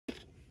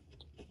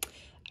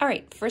All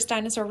right, first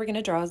dinosaur we're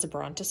gonna draw is a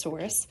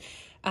brontosaurus.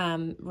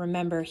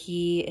 Remember,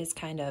 he is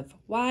kind of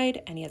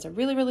wide and he has a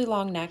really, really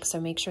long neck,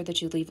 so make sure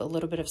that you leave a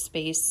little bit of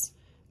space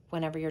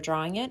whenever you're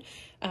drawing it.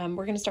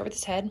 We're gonna start with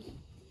his head.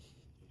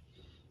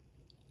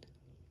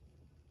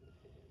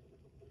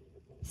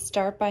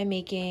 Start by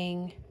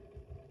making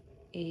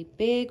a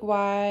big,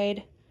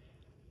 wide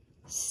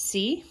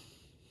C.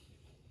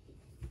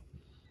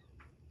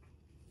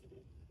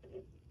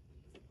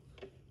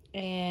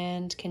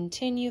 And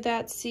continue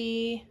that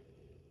C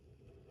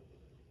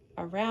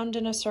around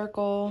in a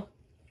circle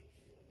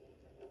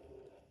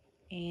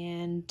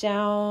and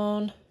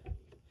down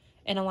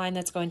in a line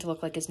that's going to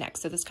look like his neck.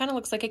 So this kind of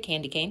looks like a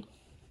candy cane.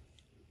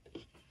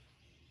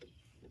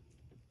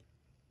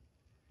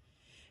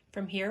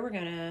 From here, we're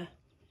gonna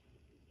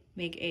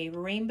make a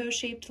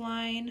rainbow-shaped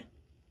line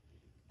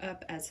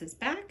up as his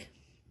back.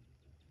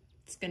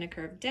 It's gonna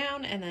curve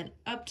down and then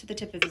up to the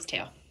tip of his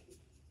tail.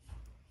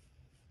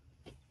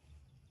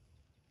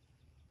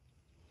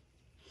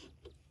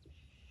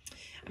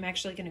 I'm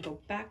actually gonna go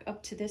back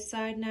up to this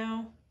side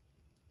now.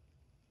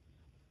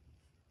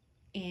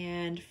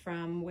 And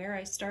from where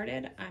I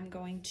started, I'm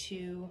going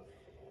to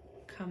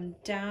come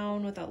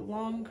down with a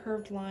long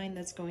curved line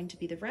that's going to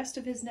be the rest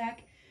of his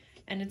neck,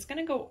 and it's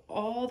gonna go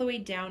all the way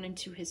down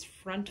into his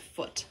front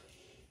foot.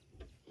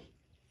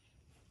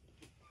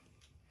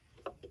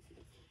 I'm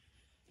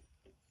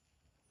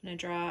gonna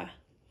draw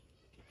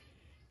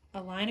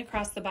a line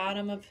across the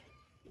bottom of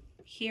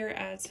here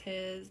as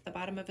the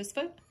bottom of his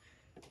foot.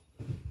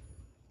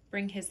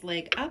 Bring his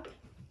leg up.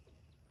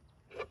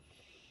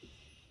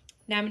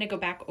 Now I'm gonna go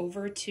back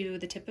over to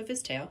the tip of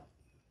his tail,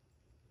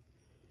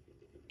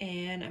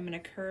 and I'm gonna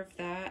curve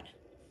that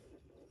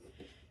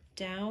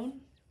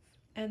down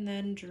and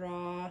then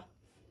draw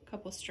a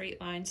couple straight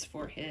lines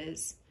for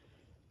his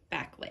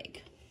back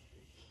leg.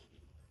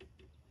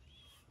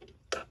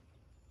 I'm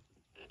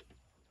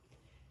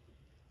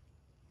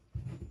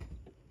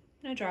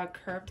gonna draw a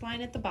curved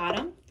line at the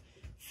bottom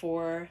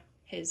for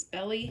his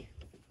belly,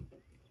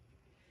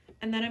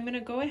 and then I'm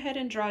gonna go ahead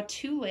and draw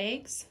two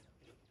legs.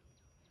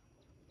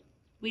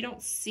 We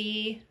don't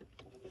see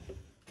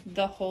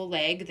the whole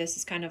leg. This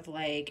is kind of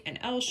like an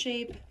L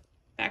shape,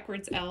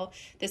 backwards L.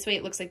 This way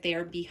it looks like they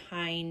are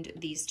behind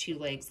these two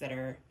legs that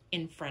are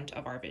in front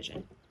of our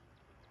vision.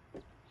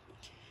 I'm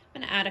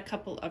gonna add a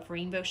couple of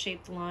rainbow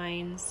shaped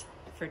lines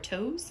for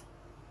toes.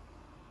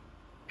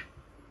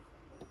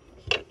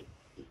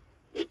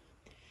 I'm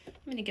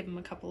gonna give them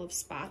a couple of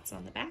spots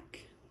on the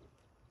back.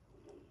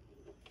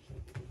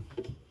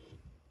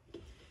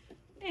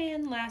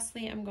 And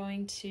lastly, I'm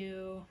going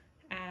to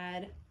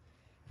add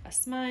a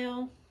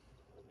smile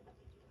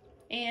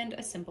and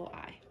a simple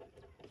eye.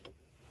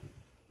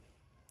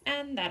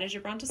 And that is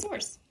your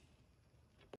brontosaurus.